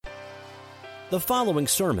The following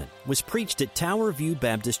sermon was preached at Tower View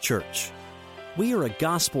Baptist Church. We are a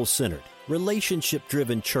gospel-centered,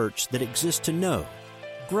 relationship-driven church that exists to know,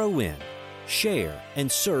 grow in, share, and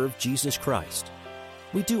serve Jesus Christ.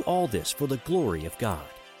 We do all this for the glory of God.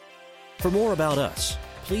 For more about us,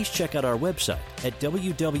 please check out our website at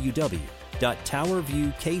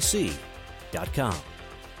www.towerviewkc.com.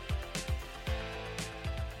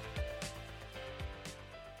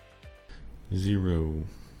 Zero.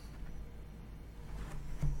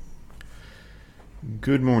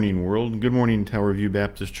 Good morning, world. Good morning, Tower View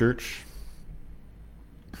Baptist Church.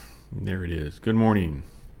 There it is. Good morning.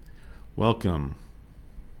 Welcome.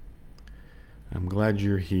 I'm glad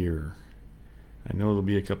you're here. I know it'll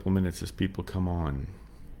be a couple minutes as people come on.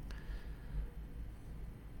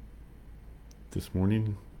 This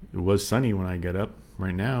morning, it was sunny when I got up.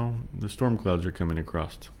 Right now, the storm clouds are coming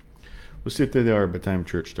across. We'll see if they are by the time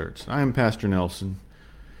church starts. I am Pastor Nelson,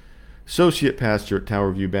 Associate Pastor at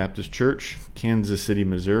Tower View Baptist Church, Kansas City,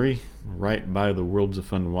 Missouri, right by the Worlds of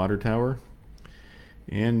Fun Water Tower.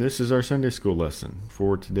 And this is our Sunday School lesson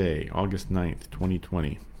for today, August 9th,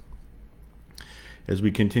 2020. As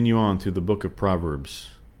we continue on through the book of Proverbs.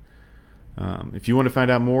 If you want to find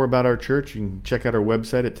out more about our church, you can check out our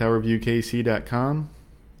website at towerviewkc.com.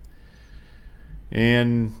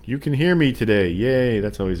 And you can hear me today. Yay,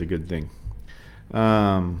 that's always a good thing.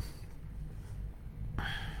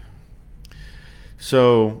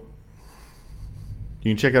 So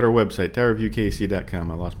you can check out our website,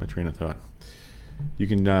 towerviewkc.com. I lost my train of thought. You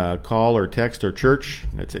can call or text our church.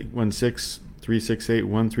 That's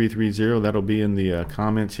 816-368-1330. That'll be in the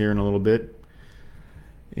comments here in a little bit.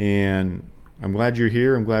 And I'm glad you're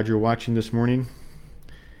here. I'm glad you're watching this morning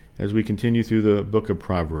as we continue through the book of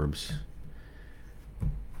Proverbs.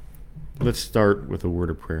 Let's start with a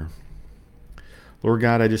word of prayer. Lord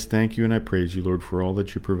God, I just thank you and I praise you, Lord, for all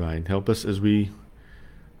that you provide. Help us as we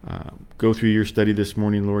go through your study this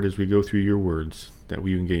morning, Lord, as we go through your words, that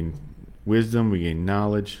we can gain wisdom, we gain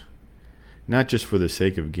knowledge, not just for the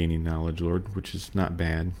sake of gaining knowledge, Lord, which is not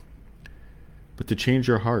bad, but to change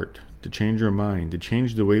our heart, to change our mind, to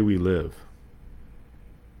change the way we live,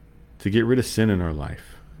 to get rid of sin in our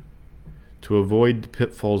life, to avoid the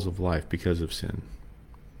pitfalls of life because of sin.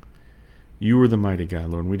 You are the mighty God,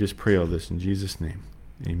 Lord, and we just pray all this in Jesus' name.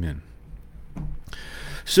 Amen.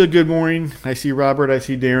 So good morning. I see Robert, I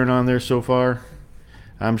see Darren on there so far.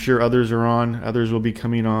 I'm sure others are on. Others will be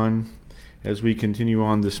coming on as we continue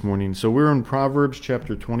on this morning. So we're in Proverbs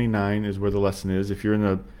chapter 29 is where the lesson is. If you're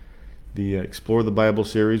in the Explore the Bible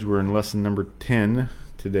series, we're in lesson number 10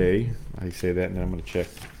 today. I say that and I'm going to check.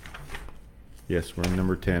 Yes, we're in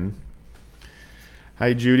number 10.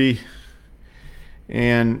 Hi, Judy.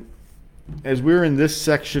 And as we're in this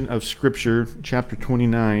section of Scripture, chapter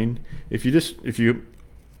 29, if you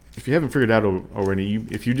haven't figured out already,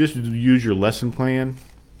 if you just use your lesson plan,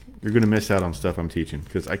 you're going to miss out on stuff I'm teaching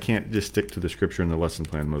because I can't just stick to the Scripture and the lesson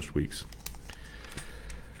plan most weeks.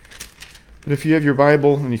 But if you have your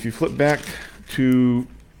Bible and if you flip back to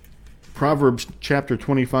Proverbs chapter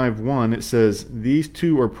 25:1, it says, "These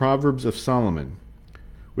two are Proverbs of Solomon,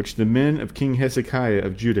 which the men of King Hezekiah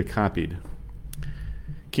of Judah copied."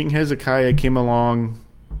 King Hezekiah came along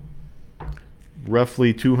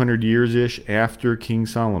roughly 200 years-ish after King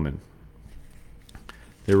Solomon.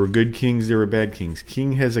 There were good kings, there were bad kings.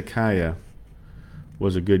 King Hezekiah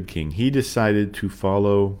was a good king. He decided to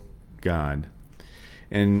follow God,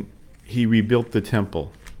 and he rebuilt the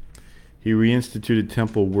temple. He reinstituted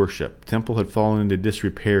temple worship. Temple had fallen into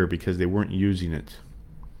disrepair because they weren't using it.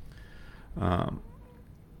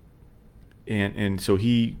 And so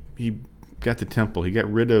he got the temple. He got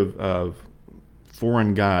rid of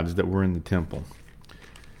foreign gods that were in the temple.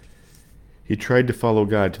 He tried to follow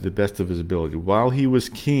God to the best of his ability. While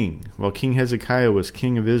King Hezekiah was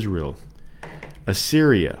king of Israel,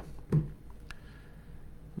 Assyria,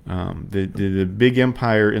 the big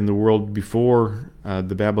empire in the world before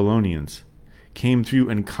the Babylonians, came through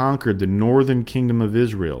and conquered the northern kingdom of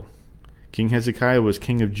Israel. King Hezekiah was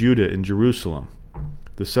king of Judah and Jerusalem,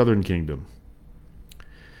 the southern kingdom.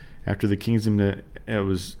 After the kingdoms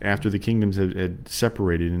had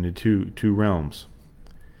separated into two realms,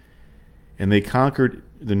 and they conquered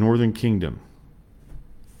the northern kingdom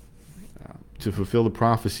to fulfill the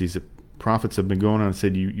prophecies that prophets have been going on and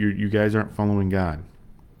said, you guys aren't following God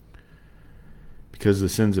because of the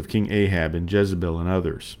sins of King Ahab and Jezebel and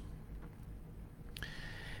others.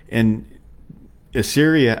 And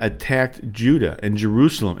Assyria attacked Judah and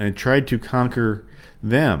Jerusalem and tried to conquer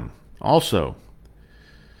them also.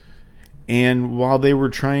 And while they were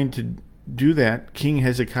trying to do that, King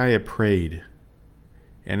Hezekiah prayed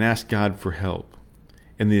and asked God for help.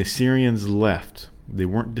 And the Assyrians left. They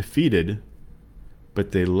weren't defeated,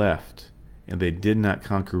 but they left. And they did not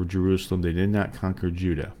conquer Jerusalem. They did not conquer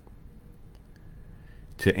Judah.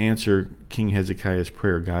 To answer King Hezekiah's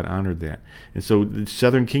prayer, God honored that. And so the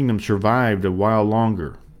southern kingdom survived a while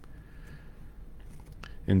longer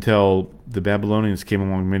until the Babylonians came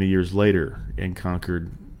along many years later and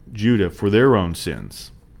conquered Judah for their own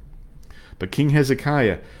sins. But King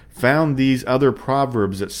Hezekiah found these other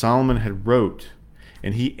proverbs that Solomon had wrote,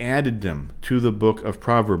 and he added them to the book of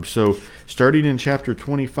Proverbs. So starting in chapter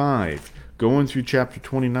 25, going through chapter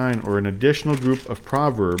 29, or an additional group of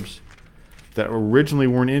proverbs that originally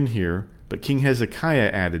weren't in here, but King Hezekiah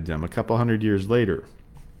added them a couple hundred years later.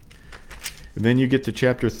 And then you get to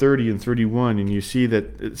chapter 30 and 31, and you see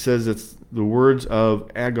that it says it's the words of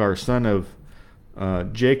Agar, son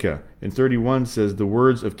of Jacob. And 31 says the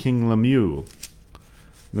words of King Lemuel.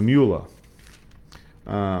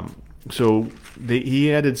 So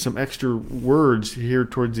he added some extra words here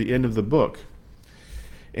towards the end of the book.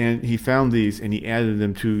 And he found these, and he added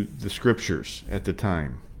them to the scriptures at the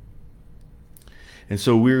time. And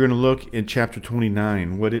so we're going to look in chapter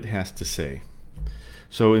 29, what it has to say.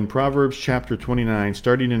 So in Proverbs chapter 29,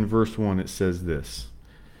 starting in verse 1, it says this.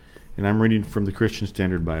 And I'm reading from the Christian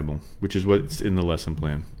Standard Bible, which is what's in the lesson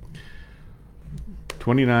plan.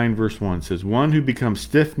 29 verse 1 says, "One who becomes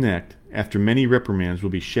stiff-necked after many reprimands will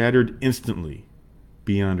be shattered instantly,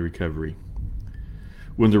 beyond recovery.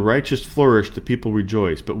 When the righteous flourish, the people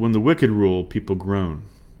rejoice, but when the wicked rule, people groan.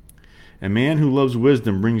 A man who loves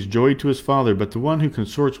wisdom brings joy to his father, but the one who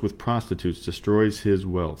consorts with prostitutes destroys his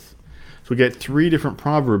wealth." So we got 3 different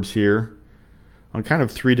proverbs here on kind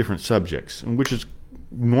of 3 different subjects, which is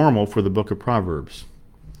normal for the book of Proverbs.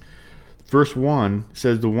 Verse 1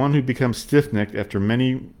 says, "The one who becomes stiff-necked after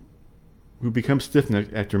many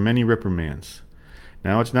reprimands."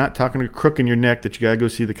 Now, it's not talking a crook in your neck that you got to go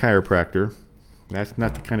see the chiropractor. That's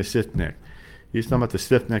not the kind of stiff-neck. He's talking about the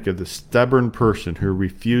stiff neck of the stubborn person who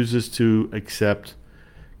refuses to accept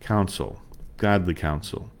counsel, godly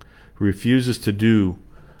counsel, who refuses to do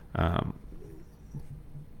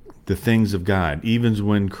the things of God, even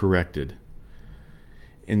when corrected.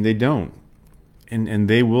 And they don't. And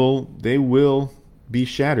they will be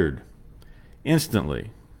shattered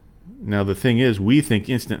instantly. Now, the thing is, we think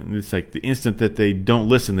instant. It's like the instant that they don't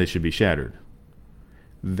listen, they should be shattered.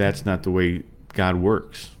 That's not the way God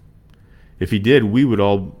works. If he did, we would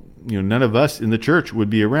all, none of us in the church would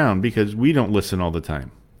be around because we don't listen all the time.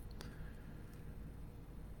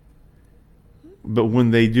 But when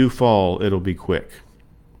they do fall, it'll be quick.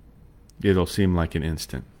 It'll seem like an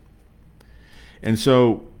instant. And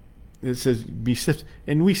so it says, be stiff.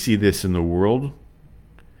 And we see this in the world.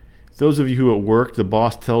 Those of you who at work, the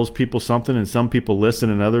boss tells people something and some people listen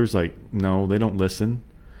and others no, they don't listen.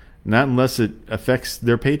 Not unless it affects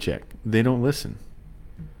their paycheck. They don't listen.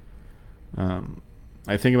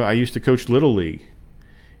 I used to coach Little League,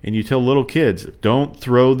 and you tell little kids, don't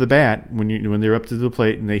throw the bat when they're up to the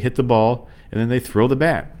plate and they hit the ball, and then they throw the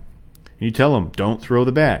bat. And you tell them, don't throw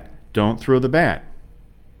the bat. Don't throw the bat.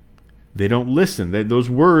 They don't listen. Those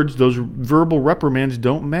words, those verbal reprimands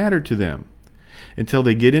don't matter to them until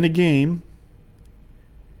they get in a game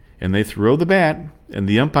and they throw the bat and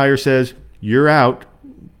the umpire says, "You're out,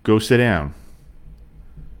 go sit down."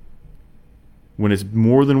 When it's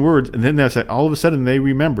more than words, and then that's all of a sudden they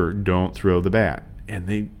remember, don't throw the bat.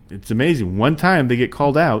 And it's amazing. One time they get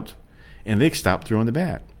called out and they stop throwing the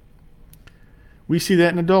bat. We see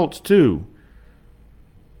that in adults too.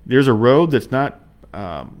 There's a road that's not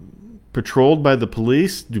patrolled by the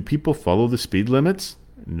police. Do people follow the speed limits?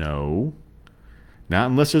 No. Not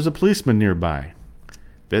unless there's a policeman nearby.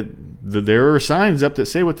 There are signs up that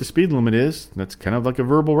say what the speed limit is. That's kind of like a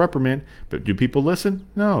verbal reprimand. But do people listen?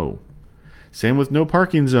 No. Same with no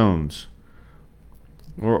parking zones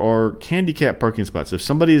or handicap parking spots. If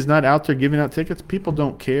somebody is not out there giving out tickets, people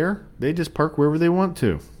don't care. They just park wherever they want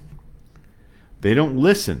to. They don't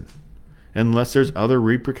listen unless there's other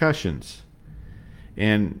repercussions.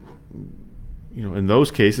 And, in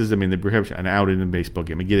those cases, they perhaps an out in a baseball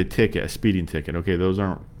game, you get a ticket, a speeding ticket. Okay, those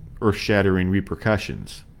aren't earth-shattering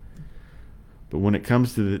repercussions. But when it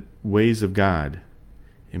comes to the ways of God,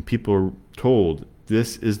 and people are told,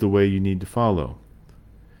 this is the way you need to follow.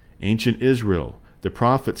 Ancient Israel, the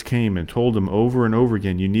prophets came and told them over and over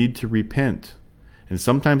again, you need to repent. And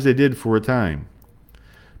sometimes they did for a time.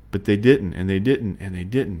 But they didn't, and they didn't, and they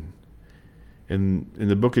didn't. And in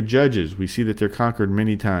the book of Judges, we see that they're conquered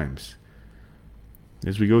many times.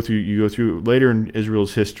 As you go through later in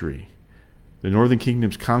Israel's history, the northern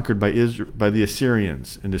kingdom's conquered by the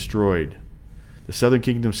Assyrians and destroyed. The southern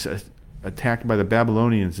kingdom's attacked by the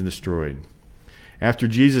Babylonians and destroyed. After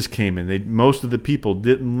Jesus came in, most of the people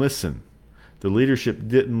didn't listen. The leadership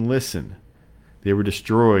didn't listen. They were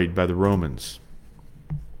destroyed by the Romans.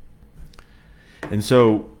 And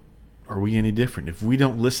so, are we any different? If we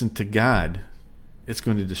don't listen to God, it's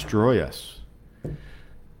going to destroy us.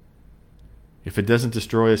 If it doesn't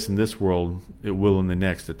destroy us in this world, it will in the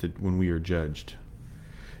next, when we are judged.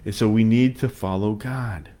 And so we need to follow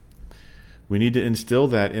God. We need to instill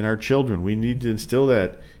that in our children. We need to instill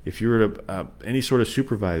that if you're any sort of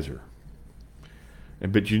supervisor.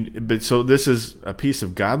 But so this is a piece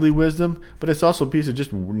of godly wisdom, but it's also a piece of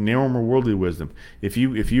just normal worldly wisdom. If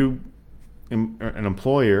you are an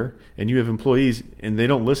employer and you have employees and they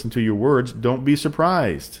don't listen to your words, don't be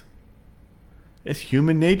surprised. It's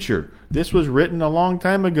human nature. This was written a long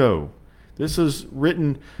time ago. This was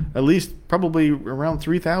written at least probably around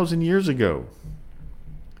 3,000 years ago.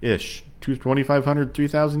 Ish. 2,500,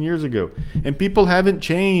 3,000 years ago. And people haven't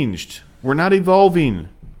changed. We're not evolving.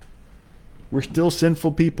 We're still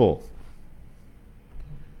sinful people.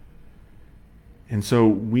 And so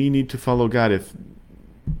we need to follow God.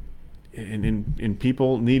 And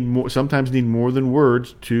people sometimes need more than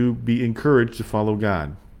words to be encouraged to follow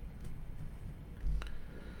God.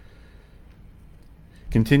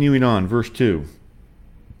 Continuing on, verse 2.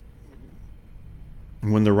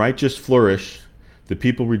 When the righteous flourish, the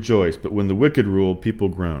people rejoice, but when the wicked rule, people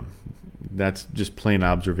groan. That's just plain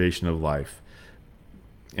observation of life.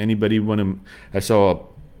 I saw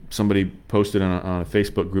somebody posted on a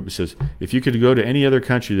Facebook group that says, if you could go to any other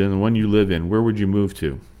country than the one you live in, where would you move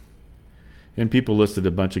to? And people listed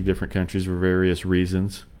a bunch of different countries for various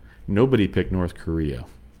reasons. Nobody picked North Korea.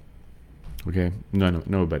 Okay? No,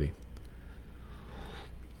 nobody.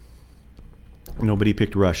 Nobody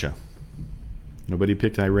picked Russia. Nobody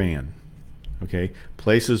picked Iran. Okay?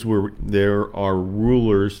 Places where there are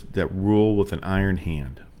rulers that rule with an iron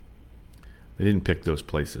hand. They didn't pick those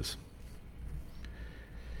places.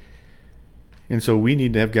 And so we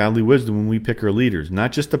need to have godly wisdom when we pick our leaders.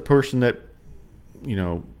 Not just a person that,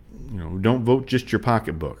 don't vote just your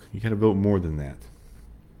pocketbook. You got to vote more than that.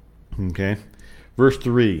 Okay? Verse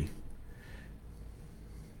 3.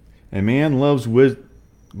 A man who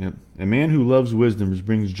loves wisdom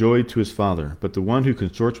brings joy to his father, but the one who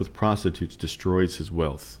consorts with prostitutes destroys his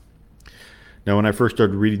wealth. Now, when I first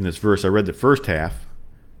started reading this verse, I read the first half,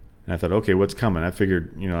 and I thought, okay, what's coming? I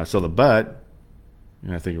figured, I saw the but,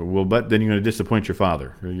 and I think, well, but then you're going to disappoint your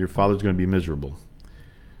father. Or your father's going to be miserable.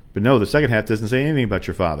 But no, the second half doesn't say anything about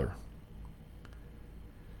your father.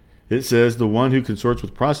 It says the one who consorts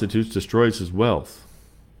with prostitutes destroys his wealth.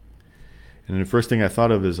 And the first thing I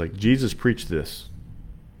thought of is like Jesus preached this.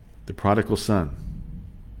 The prodigal son.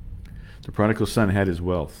 The prodigal son had his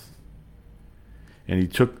wealth. And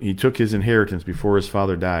he took his inheritance before his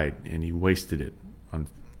father died, and he wasted it.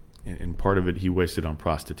 And part of it he wasted on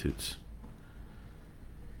prostitutes.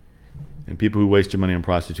 And people who waste their money on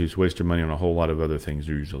prostitutes waste their money on a whole lot of other things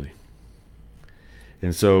usually.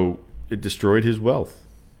 And so it destroyed his wealth.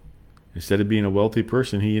 Instead of being a wealthy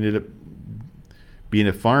person, he ended up being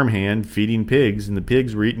a farmhand feeding pigs, and the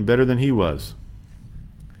pigs were eating better than he was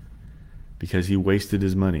because he wasted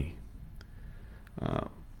his money.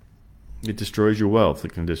 It destroys your wealth.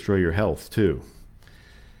 It can destroy your health too.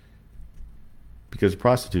 Because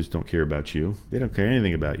prostitutes don't care about you. They don't care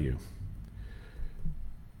anything about you.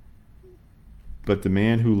 But the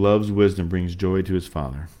man who loves wisdom brings joy to his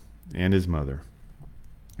father and his mother.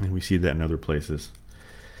 And we see that in other places.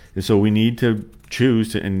 And so we need to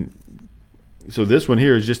choose to, and so this one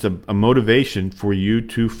here is just a motivation for you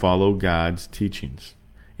to follow God's teachings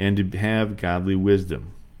and to have godly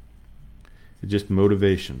wisdom. It's just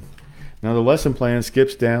motivation. Now the lesson plan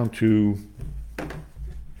skips down to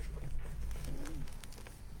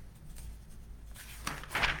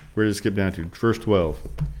where does it skip down to? Verse 12.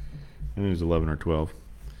 I think it was 11 or 12.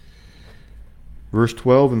 Verse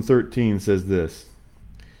 12 and 13 says this.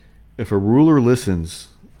 If a ruler listens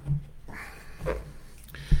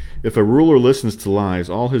to lies,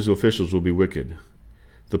 all his officials will be wicked.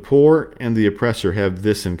 The poor and the oppressor have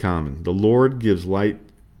this in common. The Lord gives light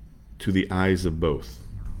to the eyes of both.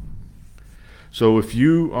 So if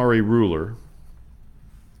you are a ruler,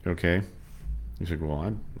 okay, you say,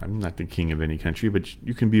 well, I'm not the king of any country, but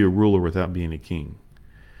you can be a ruler without being a king.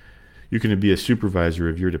 You can be a supervisor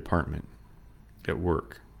of your department at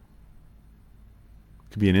work. You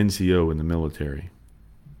can be an NCO in the military.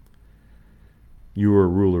 You are a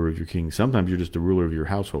ruler of your king. Sometimes you're just a ruler of your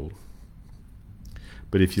household.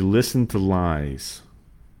 But if you listen to lies,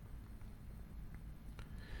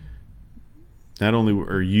 not only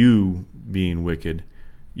are you being wicked,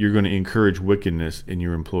 you're going to encourage wickedness in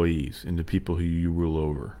your employees and the people who you rule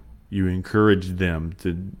over. You encourage them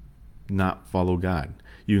to not follow God.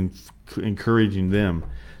 You encouraging them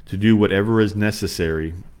to do whatever is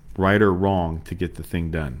necessary, right or wrong, to get the thing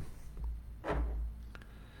done.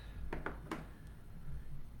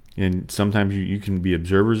 And sometimes you can be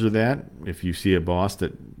observers of that. If you see a boss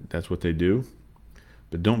that's what they do,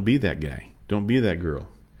 but don't be that guy. Don't be that girl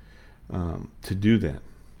to do that.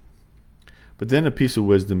 But then a piece of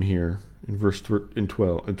wisdom here in Proverbs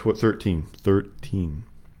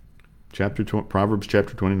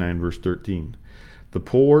chapter 29, verse 13. The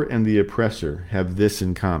poor and the oppressor have this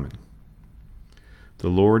in common. The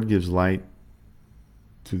Lord gives light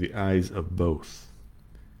to the eyes of both.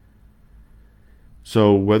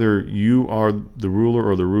 So whether you are the ruler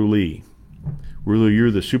or the rulee, whether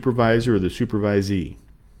you're the supervisor or the supervisee,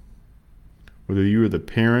 whether you are the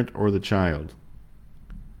parent or the child,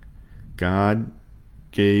 God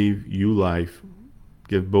gave you life,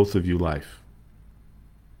 give both of you life.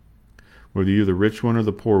 Whether you're the rich one or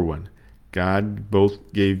the poor one, God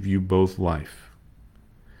both gave you both life.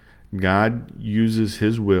 God uses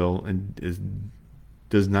his will and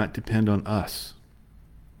does not depend on us.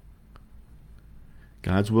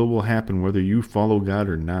 God's will happen whether you follow God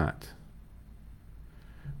or not.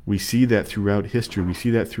 We see that throughout history. We see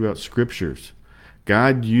that throughout scriptures.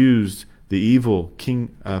 God used the evil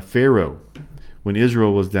king Pharaoh when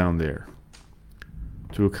Israel was down there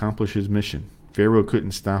to accomplish his mission. Pharaoh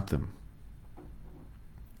couldn't stop them.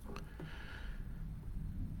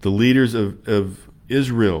 The leaders of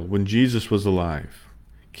Israel when Jesus was alive.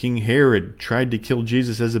 King Herod tried to kill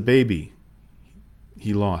Jesus as a baby.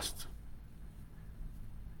 He lost.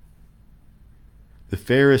 The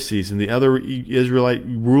Pharisees and the other Israelite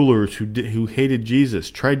rulers who hated Jesus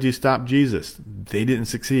tried to stop Jesus. They didn't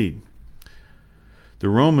succeed. The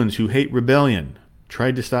Romans who hate rebellion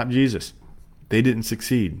tried to stop Jesus. They didn't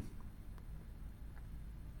succeed.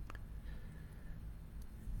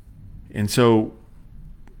 And so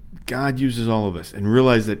God uses all of us, and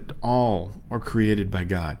realize that all are created by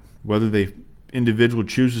God. Whether the individual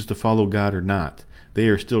chooses to follow God or not, they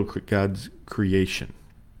are still God's creation.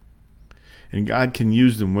 And God can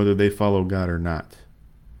use them whether they follow God or not.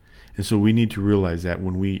 And so we need to realize that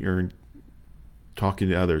when we are talking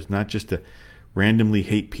to others, not just to randomly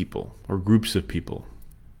hate people or groups of people.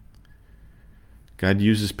 God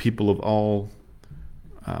uses people of all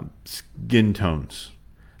skin tones,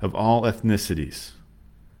 of all ethnicities.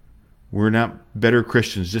 We're not better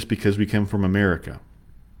Christians just because we come from America.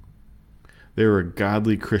 There are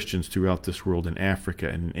godly Christians throughout this world, in Africa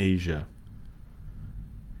and in Asia.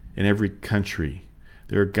 In every country.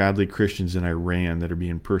 There are godly Christians in Iran that are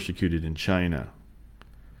being persecuted, in China.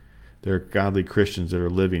 There are godly Christians that are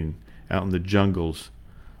living out in the jungles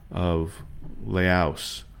of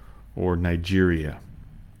Laos or Nigeria.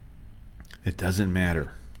 It doesn't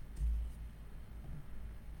matter.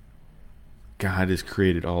 God has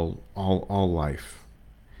created all life.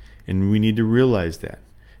 And we need to realize that.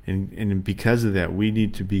 And because of that, we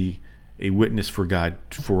need to be a witness for God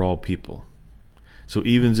for all people. So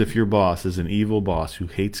even if your boss is an evil boss who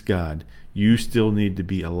hates God, you still need to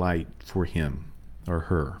be a light for him or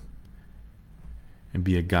her. And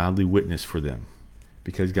be a godly witness for them.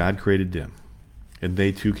 Because God created them. And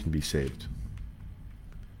they too can be saved.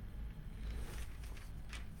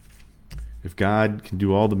 If God can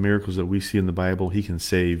do all the miracles that we see in the Bible, he can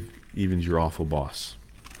save even your awful boss.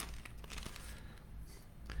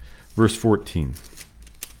 Verse 14.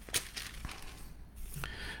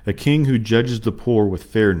 A king who judges the poor with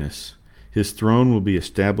fairness, his throne will be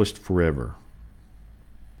established forever.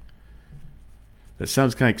 That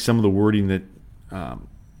sounds kind of like some of the wording that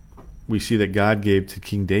we see that God gave to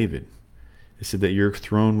King David. It said that your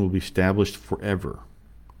throne will be established forever.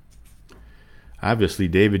 Obviously,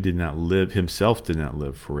 David himself did not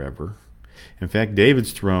live forever. In fact,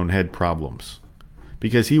 David's throne had problems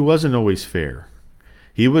because he wasn't always fair.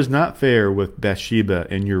 He was not fair with Bathsheba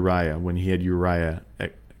and Uriah when he had Uriah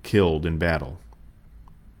killed in battle.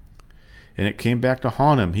 And it came back to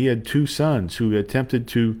haunt him. He had two sons who attempted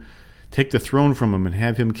to take the throne from him and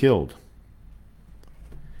have him killed.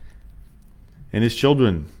 And his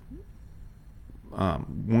children,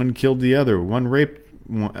 one killed the other, one raped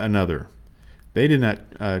another. They did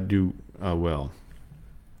not do well.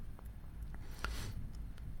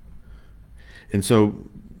 And so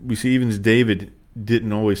we see even as David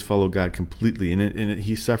didn't always follow God completely, and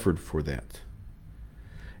he suffered for that.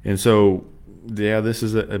 And so, this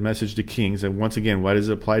is a message to kings. And once again, why does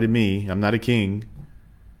it apply to me? I'm not a king,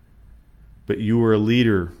 but you are a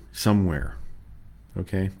leader somewhere.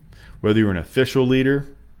 Okay? Whether you're an official leader,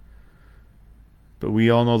 But we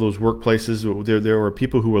all know those workplaces, there are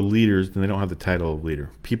people who are leaders and they don't have the title of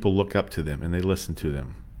leader. People look up to them and they listen to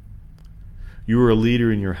them. You are a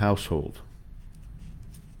leader in your household.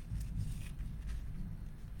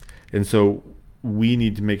 And so we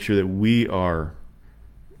need to make sure that we are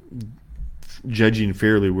judging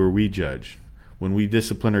fairly where we judge. When we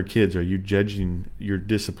discipline our kids, are you judging your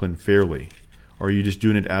discipline fairly? Or are you just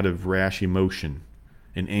doing it out of rash emotion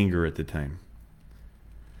and anger at the time?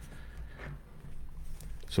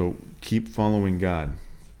 So keep following God.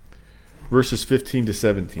 Verses 15 to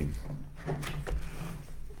 17.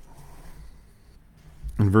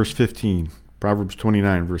 In verse 15, Proverbs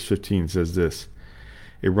 29, verse 15 says this: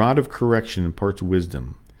 "A rod of correction imparts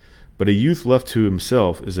wisdom, but a youth left to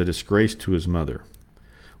himself is a disgrace to his mother.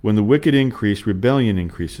 When the wicked increase, rebellion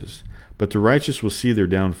increases, but the righteous will see their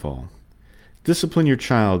downfall. Discipline your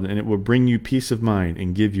child, and it will bring you peace of mind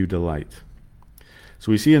and give you delight."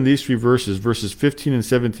 So we see in these three verses, verses 15 and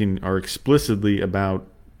 17 are explicitly about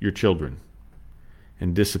your children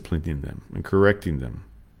and disciplining them and correcting them.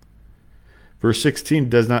 Verse 16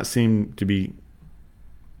 does not seem to be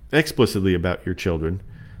explicitly about your children,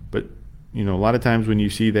 but a lot of times when you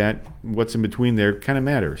see that, what's in between there kind of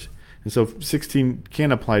matters. And so 16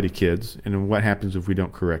 can apply to kids and what happens if we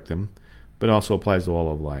don't correct them, but also applies to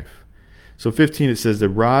all of life. So 15, it says, "The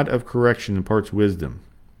rod of correction imparts wisdom."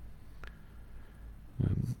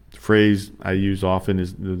 The phrase I use often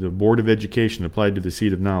is the board of education applied to the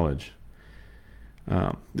seat of knowledge.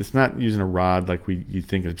 It's not using a rod like you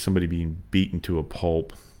think of somebody being beaten to a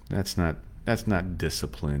pulp. That's not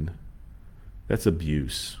discipline. That's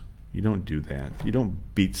abuse. You don't do that. You don't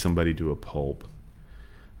beat somebody to a pulp.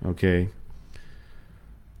 Okay?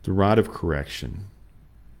 The rod of correction.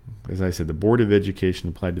 As I said, the board of education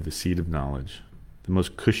applied to the seat of knowledge, the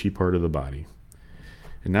most cushy part of the body.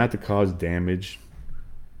 And not to cause damage,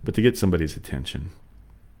 but to get somebody's attention.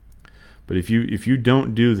 But if you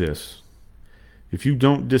don't do this, if you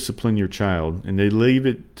don't discipline your child and they leave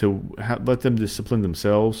it to let them discipline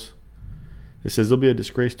themselves, it says they'll be a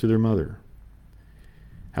disgrace to their mother.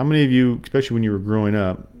 How many of you, especially when you were growing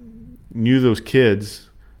up, knew those kids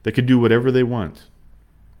that could do whatever they want?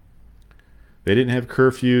 They didn't have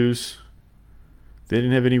curfews. They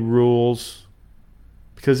didn't have any rules.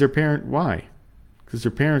 Because why? Because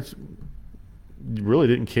their parents really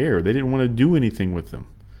didn't care. They didn't want to do anything with them.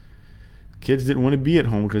 Kids didn't want to be at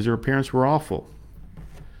home because their parents were awful.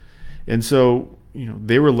 And so,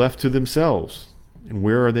 they were left to themselves. And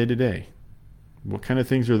where are they today? What kind of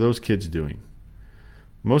things are those kids doing?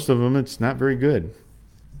 Most of them, it's not very good.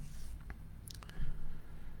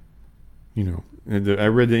 I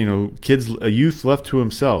read that, a youth left to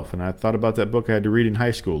himself. And I thought about that book I had to read in high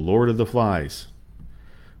school, Lord of the Flies.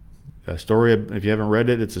 A story, if you haven't read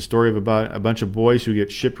it, it's a story of about a bunch of boys who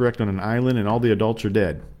get shipwrecked on an island and all the adults are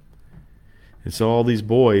dead. And so all these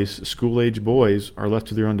boys, school-age boys, are left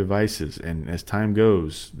to their own devices. And as time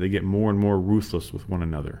goes, they get more and more ruthless with one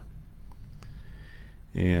another.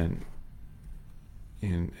 And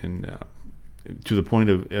to the point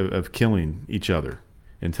of killing each other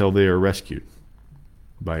until they are rescued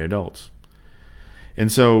by adults.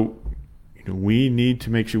 And so we need to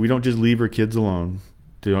make sure we don't just leave our kids alone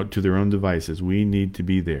to their own devices. We need to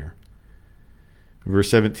be there.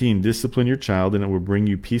 Verse 17, "Discipline your child, and it will bring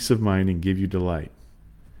you peace of mind and give you delight."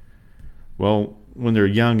 Well, when they're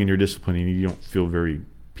young and you're disciplining, you don't feel very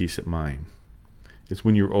peace of mind. It's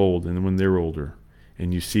when you're old and when they're older,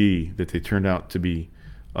 and you see that they turned out to be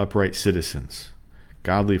upright citizens,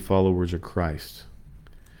 godly followers of Christ.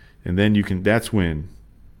 And then that's when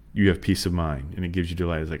you have peace of mind, and it gives you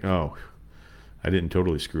delight. It's like, oh, I didn't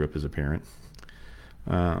totally screw up as a parent.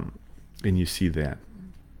 And you see that.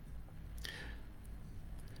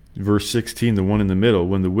 Verse 16, the one in the middle,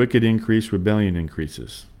 "When the wicked increase, rebellion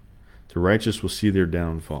increases. The righteous will see their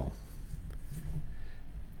downfall."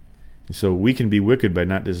 And so we can be wicked by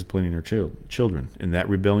not disciplining our children, and that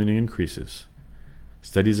rebellion increases.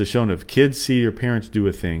 Studies have shown if kids see their parents do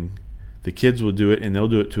a thing, the kids will do it, and they'll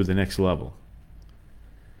do it to the next level.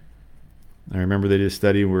 I remember they did a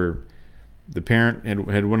study where the parent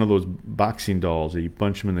had one of those boxing dolls that you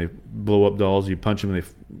punch them and they blow up dolls. You punch them and they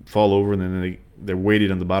fall over, and then they're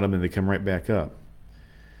weighted on the bottom and they come right back up.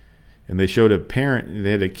 And they showed a parent,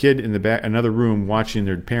 they had a kid in the back, another room, watching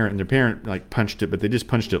their parent, and their parent punched it, but they just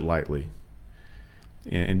punched it lightly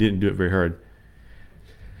and didn't do it very hard.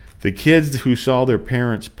 The kids who saw their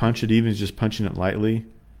parents punch it, even just punching it lightly,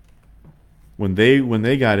 when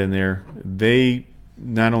they got in there, they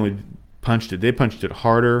not only punched it, they punched it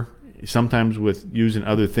harder, sometimes with using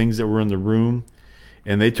other things that were in the room,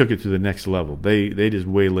 and they took it to the next level. They just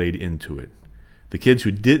waylaid into it. The kids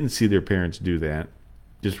who didn't see their parents do that,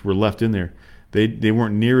 just were left in there, they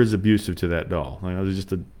weren't near as abusive to that doll. Like,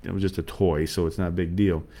 it was just a toy, so it's not a big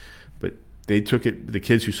deal. But they took it. The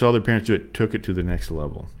kids who saw their parents do it took it to the next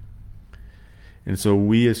level. And so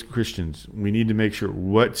we as Christians, we need to make sure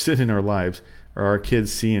what's in our lives are our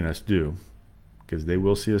kids seeing us do, because they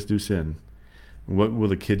will see us do sin. What will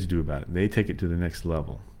the kids do about it? They take it to the next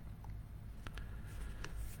level.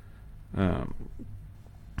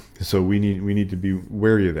 So we need to be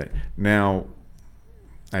wary of that. Now,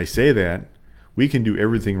 I say that we can do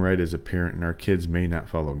everything right as a parent, and our kids may not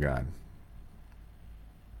follow God.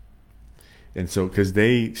 And so, because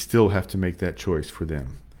they still have to make that choice for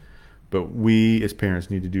them. But we as parents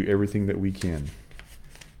need to do everything that we can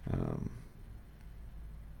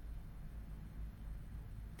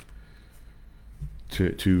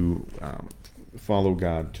to follow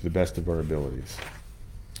God to the best of our abilities.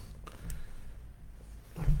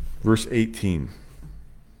 Verse 18.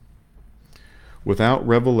 Without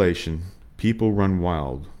revelation, people run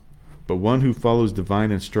wild, but one who follows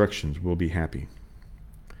divine instructions will be happy.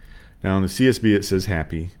 Now in the CSB it says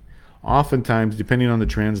happy. Oftentimes, depending on the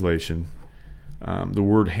translation, the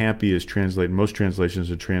word happy is translated, most translations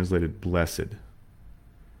are translated blessed.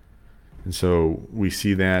 And so we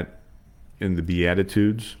see that in the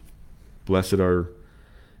Beatitudes. Blessed are,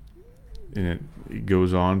 and it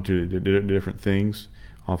goes on to different things,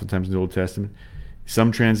 oftentimes in the Old Testament.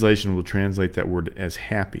 Some translation will translate that word as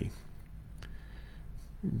happy.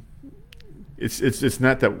 It's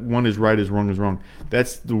not that one is right, is wrong.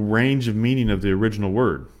 That's the range of meaning of the original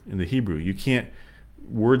word in the Hebrew.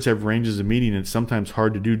 Words have ranges of meaning, and it's sometimes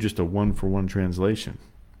hard to do just a one-for-one translation.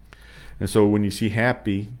 And so when you see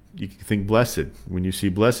happy, you can think blessed. When you see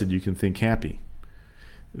blessed, you can think happy.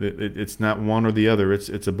 It's not one or the other.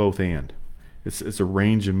 It's a both and. It's a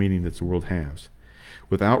range of meaning that the world has.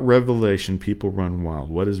 Without revelation, people run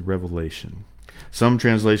wild. What is revelation? Some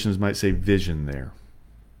translations might say vision there.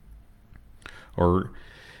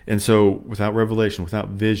 And so without revelation, without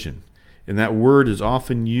vision. And that word is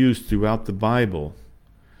often used throughout the Bible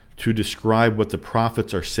to describe what the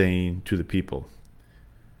prophets are saying to the people.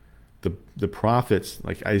 The prophets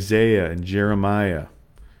like Isaiah and Jeremiah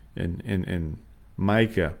and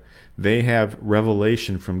Micah, they have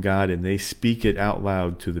revelation from God and they speak it out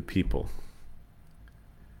loud to the people.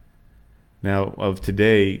 Now, of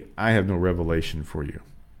today, I have no revelation for you.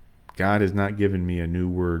 God has not given me a new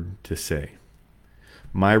word to say.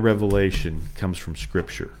 My revelation comes from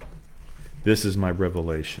Scripture. This is my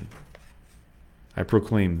revelation. I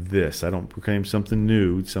proclaim this. I don't proclaim something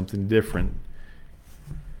new, something different.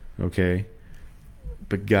 Okay?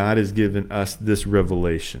 But God has given us this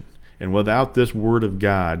revelation. And without this word of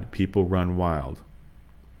God, people run wild.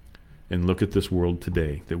 And look at this world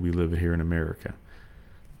today that we live here in America.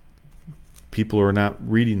 People are not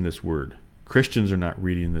reading this word. Christians are not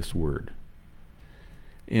reading this word.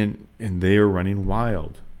 And they are running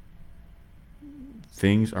wild.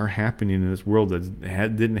 Things are happening in this world that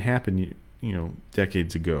didn't happen,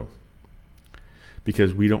 decades ago.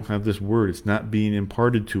 Because we don't have this word. It's not being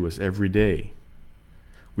imparted to us every day.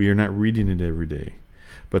 We are not reading it every day.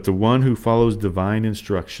 But the one who follows divine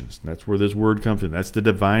instructions, that's where this word comes in. That's the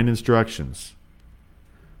divine instructions.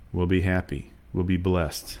 Will be happy. Will be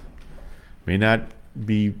blessed. May not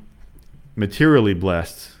be materially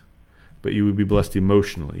blessed, but you will be blessed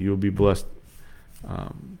emotionally. You will be blessed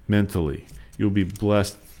mentally. You will be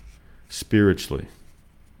blessed spiritually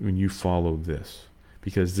when you follow this,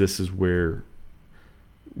 because this is where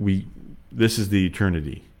this is the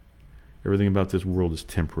eternity. Everything about this world is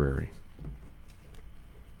temporary.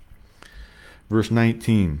 Verse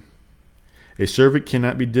 19, a servant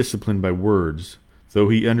cannot be disciplined by words, though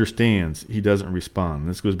he understands, he doesn't respond.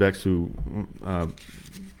 This goes back to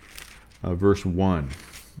verse 1.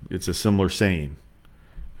 It's a similar saying.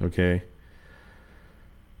 Okay?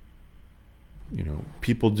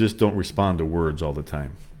 People just don't respond to words all the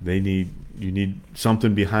time. You need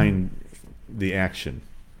something behind the action.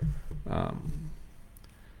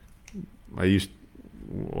 I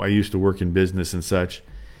used to work in business and such,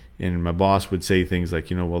 and my boss would say things like,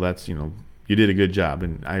 well, that's, you did a good job,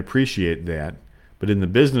 and I appreciate that. But in the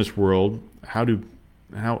business world,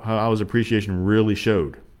 how is appreciation really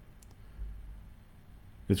showed?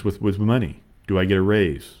 It's with money. Do I get a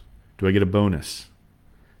raise? Do I get a bonus?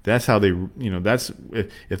 That's how they, that's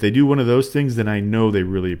if they do one of those things, then I know they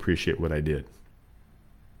really appreciate what I did.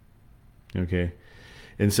 Okay?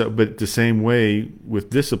 And so, but the same way with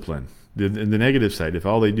discipline, the negative side, if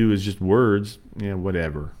all they do is just words,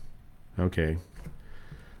 whatever. Okay.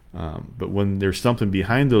 But when there's something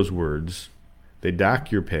behind those words, they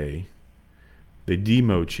dock your pay, they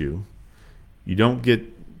demote you, You don't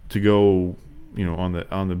get to go,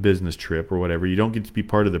 on the business trip or whatever. You don't get to be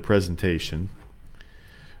part of the presentation.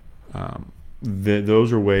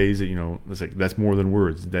 Those are ways that it's like that's more than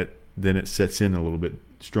words. That then it sets in a little bit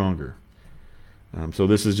stronger. So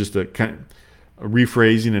this is just a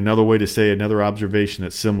rephrasing, another way to say another observation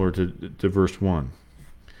that's similar to verse 1.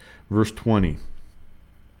 Verse 20.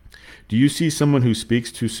 Do you see someone who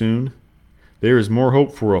speaks too soon? There is more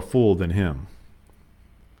hope for a fool than him.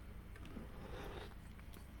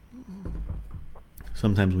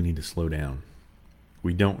 Sometimes we need to slow down.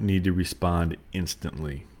 We don't need to respond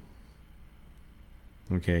instantly.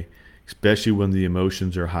 Okay? Especially when the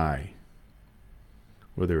emotions are high.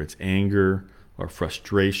 Whether it's anger or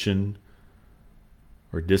frustration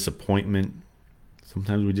or disappointment,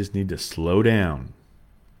 sometimes we just need to slow down.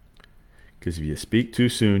 Because if you speak too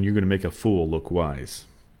soon, you're going to make a fool look wise.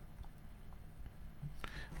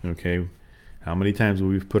 Okay? How many times have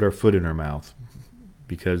we put our foot in our mouth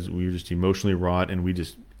because we're just emotionally wrought and we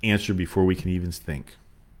just answer before we can even think?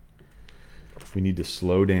 We need to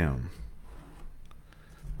slow down.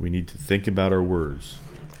 We need to think about our words.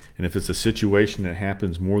 And if it's a situation that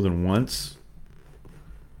happens more than once,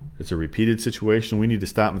 it's a repeated situation, we need to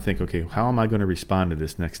stop and think, okay, how am I going to respond to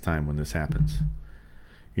this next time when this happens?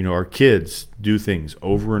 Our kids do things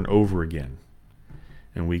over and over again.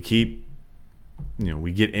 And we keep,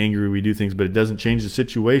 we get angry, we do things, but it doesn't change the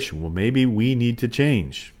situation. Well, maybe we need to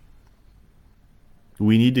change.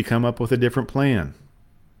 We need to come up with a different plan.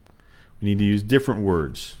 We need to use different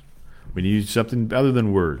words. We need to use something other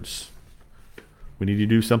than words. We need to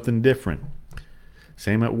do something different.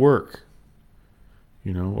 Same at work.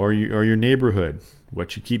 Or your neighborhood.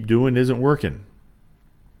 What you keep doing isn't working.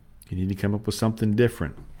 You need to come up with something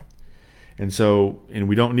different. And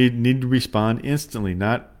we don't need to respond instantly.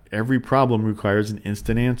 Not every problem requires an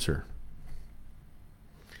instant answer.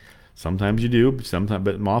 Sometimes you do,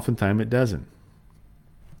 but oftentimes it doesn't.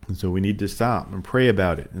 And so we need to stop and pray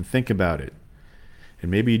about it and think about it. And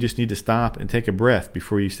maybe you just need to stop and take a breath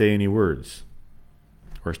before you say any words.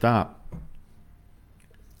 Or stop.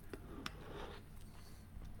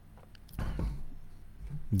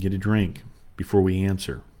 Get a drink before we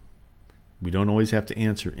answer. We don't always have to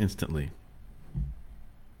answer instantly.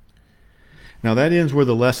 Now that ends where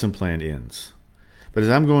the lesson plan ends. But as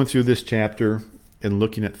I'm going through this chapter and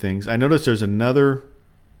looking at things, I noticed there's there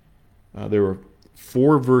were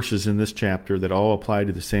 4 verses in this chapter that all apply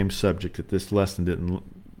to the same subject that this lesson didn't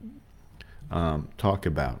talk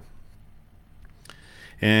about.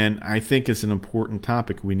 And I think it's an important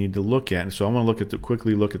topic we need to look at. And so I want to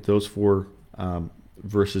quickly look at those 4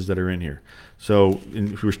 verses that are in here. So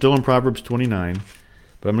we're still in Proverbs 29,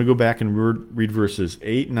 but I'm going to go back and read verses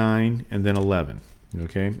 8, 9, and then 11.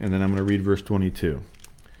 Okay? And then I'm going to read verse 22.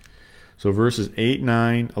 So verses 8,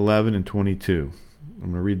 9, 11, and 22.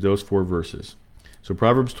 I'm going to read those 4 verses. So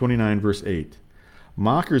Proverbs 29, verse 8.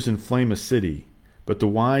 Mockers inflame a city, but the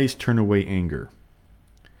wise turn away anger.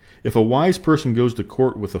 If a wise person goes to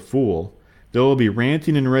court with a fool, there will be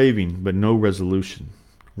ranting and raving, but no resolution.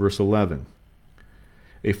 Verse 11.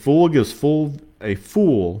 A fool gives full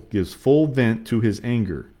vent to his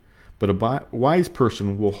anger, but a wise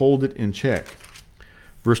person will hold it in check.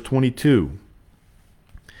 Verse 22.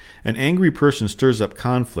 An angry person stirs up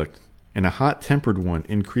conflict, and a hot-tempered one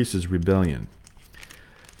increases rebellion.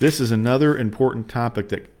 This is another important topic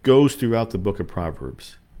that goes throughout the book of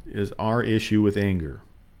Proverbs, is our issue with anger.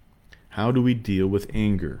 How do we deal with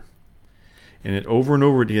anger? And over and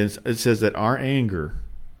over again, it says that our anger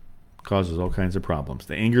causes all kinds of problems.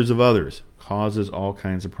 The angers of others causes all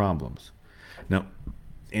kinds of problems. Now,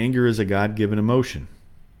 anger is a God-given emotion,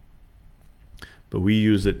 but we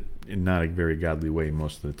use it in not a very godly way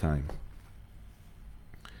most of the time.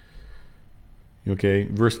 Okay,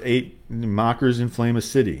 verse 8, mockers inflame a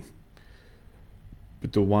city,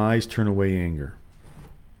 but the wise turn away anger.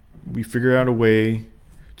 We figure out a way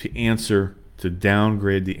to answer, to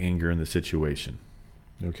downgrade the anger in the situation.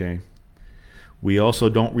 Okay? We also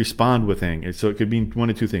don't respond with anger. So it could mean one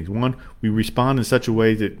of 2 things. One, we respond in such a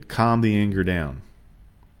way that calm the anger down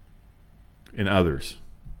in others.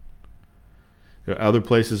 There are other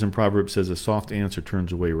places in Proverbs says a soft answer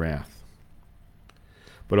turns away wrath.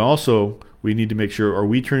 But also, we need to make sure, are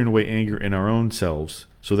we turning away anger in our own selves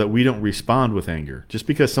so that we don't respond with anger? Just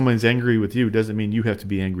because someone's angry with you doesn't mean you have to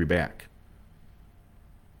be angry back.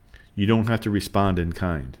 You don't have to respond in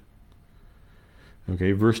kind.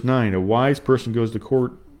 Okay, verse 9, if a wise person goes to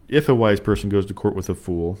court with a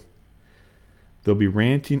fool, there'll be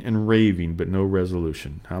ranting and raving, but no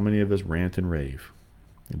resolution. How many of us rant and rave?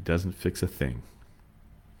 It doesn't fix a thing.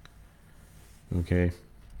 Okay?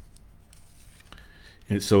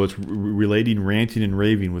 And so it's relating ranting and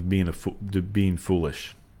raving with to being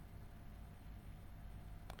foolish.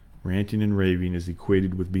 Ranting and raving is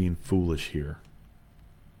equated with being foolish here.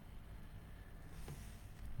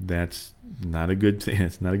 That's not a good thing.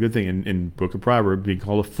 It's not a good thing. In Book of Proverbs, being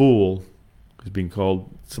called a fool is being called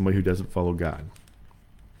somebody who doesn't follow God,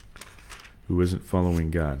 who isn't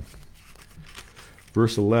following God.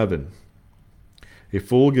 Verse 11. A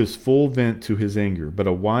fool gives full vent to his anger, but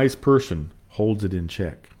a wise person holds it in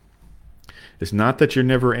check. It's not that you're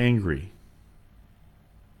never angry.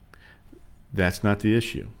 That's not the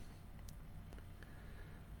issue.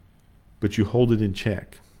 But you hold it in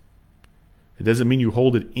check. It doesn't mean you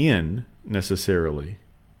hold it in necessarily,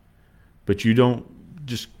 but you don't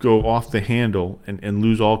just go off the handle and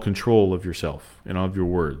lose all control of yourself and of your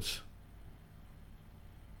words.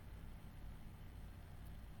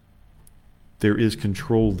 There is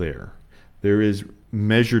control there. There is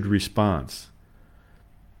measured response.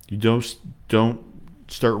 You don't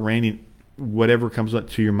start ranting whatever comes up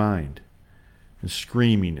to your mind and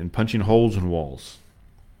screaming and punching holes in walls.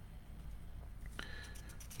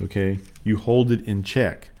 Okay? You hold it in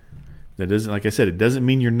check. That doesn't, like I said, it doesn't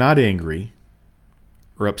mean you're not angry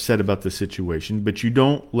or upset about the situation, but you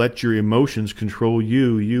don't let your emotions control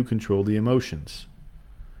you. You control the emotions.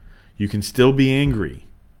 You can still be angry,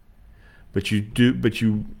 but you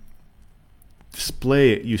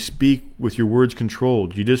display it. You speak with your words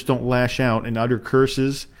controlled. You just don't lash out and utter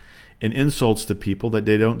curses and insults to people that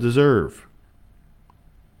they don't deserve.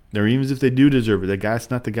 Or even if they do deserve it, that's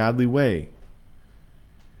not the godly way.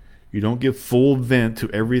 You don't give full vent to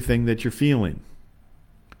everything that you're feeling.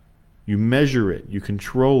 You measure it. You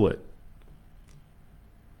control it.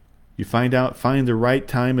 You find the right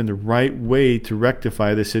time and the right way to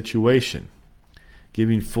rectify the situation.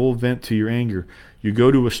 Giving full vent to your anger. You go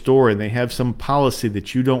to a store and they have some policy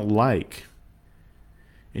that you don't like.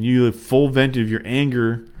 And you give full vent of your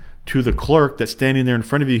anger to the clerk that's standing there in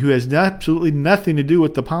front of you who has absolutely nothing to do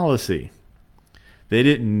with the policy. They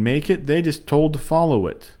didn't make it. They just told to follow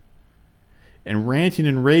it. And ranting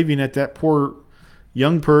and raving at that poor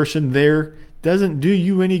young person there doesn't do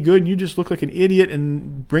you any good. You just look like an idiot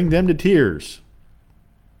and bring them to tears.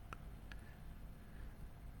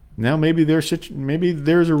 Now maybe there's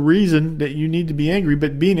a reason that you need to be angry,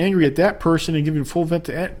 but being angry at that person and giving full vent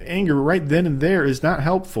to anger right then and there is not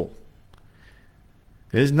helpful.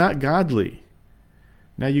 It is not godly.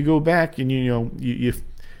 Now you go back and you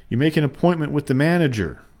make an appointment with the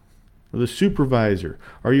manager or the supervisor,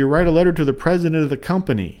 or you write a letter to the president of the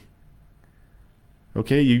company.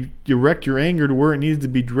 Okay, you direct your anger to where it needs to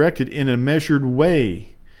be directed in a measured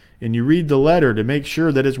way, and you read the letter to make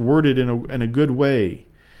sure that it's worded in a good way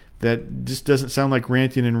that just doesn't sound like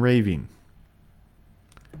ranting and raving.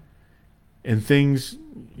 And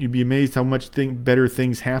you'd be amazed how much better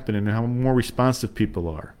things happen and how more responsive people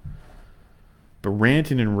are. But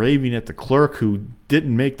ranting and raving at the clerk who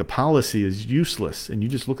didn't make the policy is useless, and you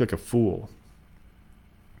just look like a fool.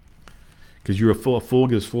 Because you're a fool. A fool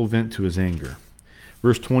gives full vent to his anger.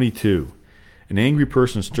 Verse 22, an angry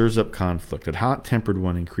person stirs up conflict. A hot-tempered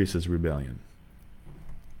one increases rebellion.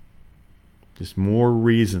 Just more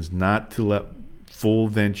reasons not to let full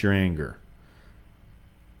vent your anger.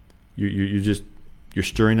 You're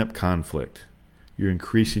stirring up conflict. You're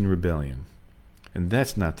increasing rebellion. And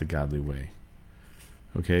that's not the godly way.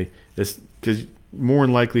 Okay? That's because more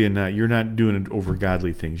than likely than not, you're not doing it over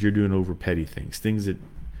godly things. You're doing over petty things. Things that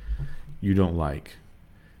you don't like.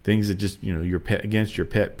 Things that just, you're against your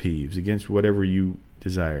pet peeves, against whatever you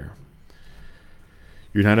desire.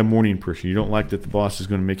 You're not a morning person. You don't like that the boss is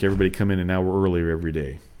going to make everybody come in an hour earlier every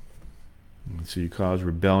day. And so you cause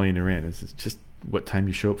rebellion and rant. It's just what time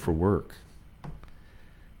you show up for work.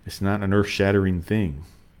 It's not an earth-shattering thing.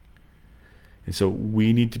 And so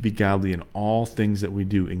we need to be godly in all things that we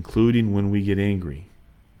do, including when we get angry.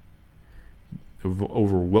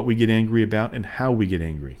 Over what we get angry about and how we get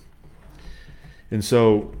angry. And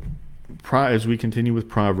so as we continue with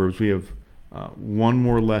Proverbs, we have one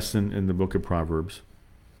more lesson in the book of Proverbs.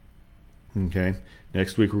 Okay?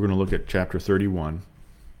 Next week we're going to look at chapter 31.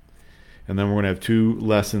 And then we're going to have 2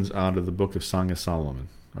 lessons out of the book of Song of Solomon,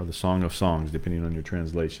 or the Song of Songs, depending on your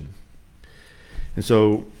translation. And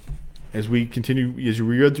so as we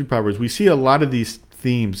read through Proverbs, we see a lot of these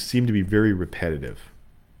themes seem to be very repetitive.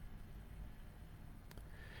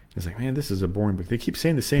 It's like, man, this is a boring book. They keep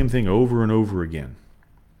saying the same thing over and over again.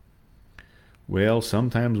 Well,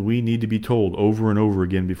 sometimes we need to be told over and over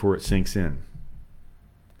again before it sinks in.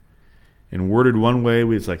 And worded one way,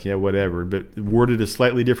 it's like, yeah, whatever. But worded a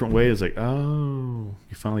slightly different way, it's like, oh,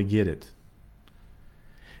 you finally get it.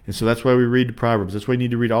 And so that's why we read the Proverbs. That's why you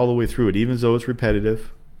need to read all the way through it, even though it's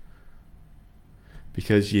repetitive.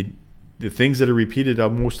 Because the things that are repeated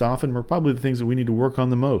most often are probably the things that we need to work on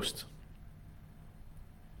the most.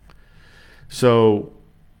 So,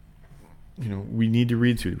 we need to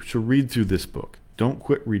read through. So read through this book. Don't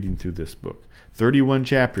quit reading through this book. 31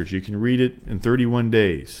 chapters. You can read it in 31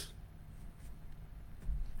 days.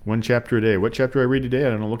 One chapter a day. What chapter I read today? I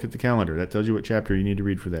don't know. Look at the calendar. That tells you what chapter you need to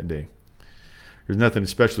read for that day. There's nothing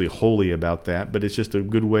especially holy about that, but it's just a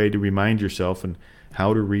good way to remind yourself and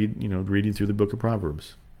how to read, reading through the book of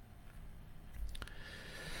Proverbs.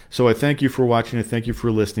 So I thank you for watching. I thank you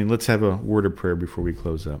for listening. Let's have a word of prayer before we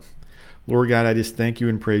close up. Lord God, I just thank you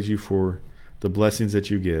and praise you for the blessings that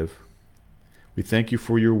you give. We thank you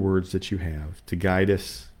for your words that you have to guide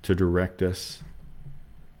us, to direct us,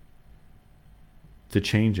 to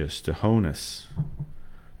change us, to hone us,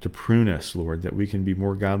 to prune us, Lord, that we can be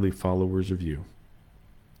more godly followers of you.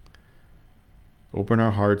 Open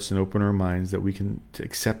our hearts and open our minds that we can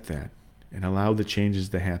accept that and allow the changes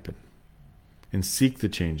to happen and seek the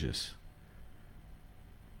changes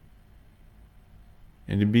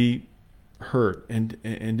and to be hurt and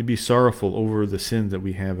to be sorrowful over the sin that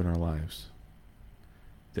we have in our lives,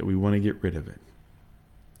 that we want to get rid of it.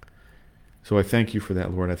 So I thank you for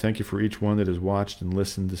that, Lord. I thank you for each one that has watched and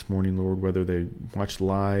listened this morning, Lord, whether they watched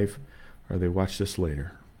live or they watched this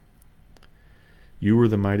later. You are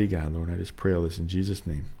the mighty God, Lord. I just pray all this in Jesus'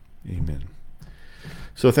 name. Amen.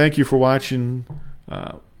 So thank you for watching.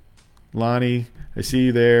 Lonnie, I see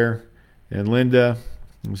you there. And Linda.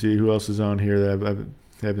 Let me see who else is on here that I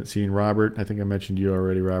haven't seen. Robert. I think I mentioned you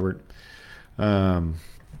already, Robert. So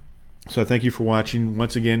thank you for watching.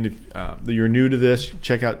 Once again, if you're new to this,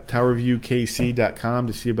 check out towerviewkc.com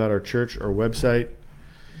to see about our church, our website,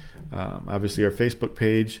 obviously our Facebook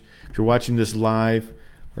page. If you're watching this live,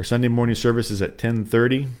 our Sunday morning service is at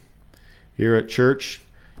 10:30 here at church.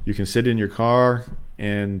 You can sit in your car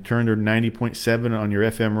and turn to 90.7 on your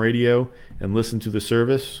FM radio and listen to the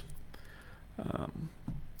service.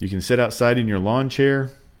 You can sit outside in your lawn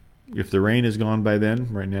chair if the rain is gone by then.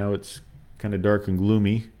 Right now it's kind of dark and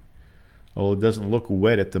gloomy. Although it doesn't look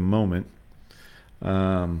wet at the moment.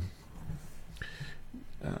 And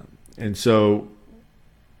so,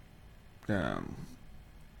 I'm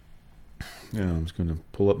just going to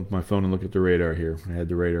pull up my phone and look at the radar here. I had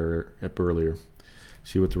the radar up earlier.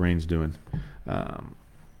 See what the rain's doing.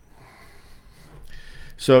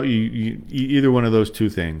 So you either one of those two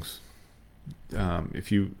things.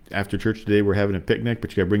 If you, after church today, we're having a picnic,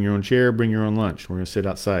 but you got to bring your own chair, bring your own lunch. We're going to sit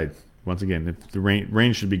outside. Once again, the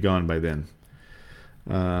rain should be gone by then.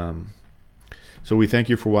 So we thank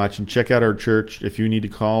you for watching. Check out our church. If you need to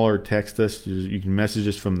call or text us, you can message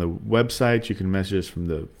us from the website. You can message us from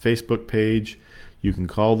the Facebook page. You can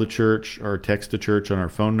call the church or text the church on our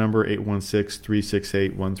phone number,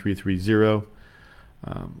 816-368-1330.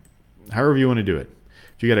 However you want to do it.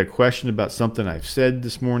 If you got a question about something I've said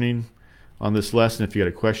this morning on this lesson, if you got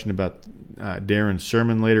a question about Darren's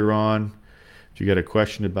sermon later on, if you got a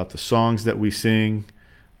question about the songs that we sing,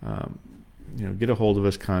 get a hold of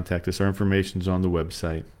us, contact us. Our information's on the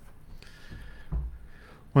website.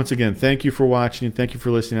 Once again, thank you for watching. Thank you for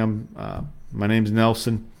listening. My name's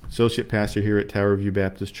Nelson, Associate Pastor here at Tower View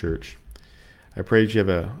Baptist Church. I pray that you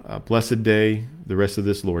have a blessed day, the rest of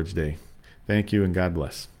this Lord's Day. Thank you and God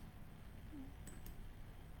bless.